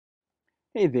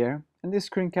Hey there, in this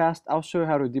screencast I'll show you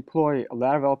how to deploy a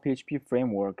Laravel PHP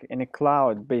framework in a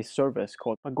cloud-based service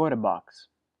called Pagodabox.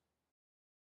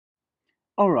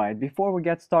 Alright, before we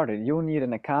get started, you'll need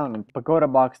an account on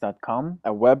pagodabox.com,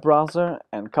 a web browser,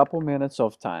 and a couple minutes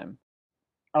of time.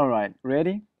 Alright,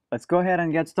 ready? Let's go ahead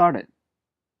and get started.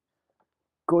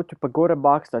 Go to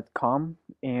pagodabox.com,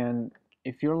 and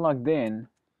if you're logged in,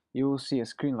 you will see a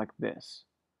screen like this.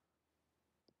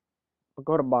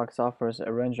 Pagodabox offers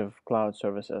a range of cloud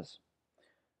services.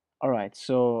 Alright,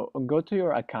 so go to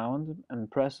your account and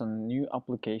press on new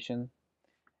application,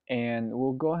 and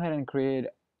we'll go ahead and create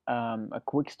a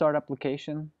quick start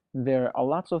application. There are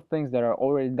lots of things that are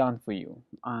already done for you.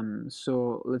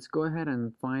 So let's go ahead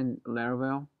and find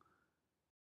Laravel,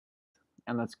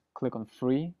 and let's click on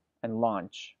free and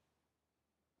launch.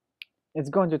 It's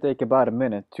going to take about a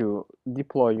minute to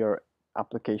deploy your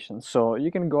application, so you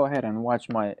can go ahead and watch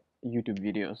my YouTube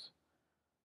videos.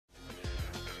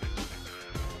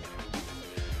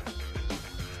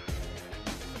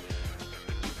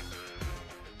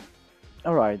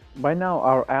 Alright, by now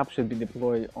our app should be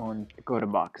deployed on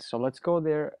Pagodabox. So let's go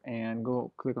there and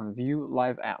go click on View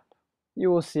Live App. You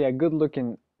will see a good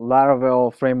looking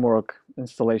Laravel framework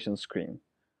installation screen.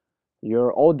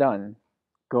 You're all done.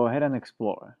 Go ahead and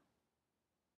explore.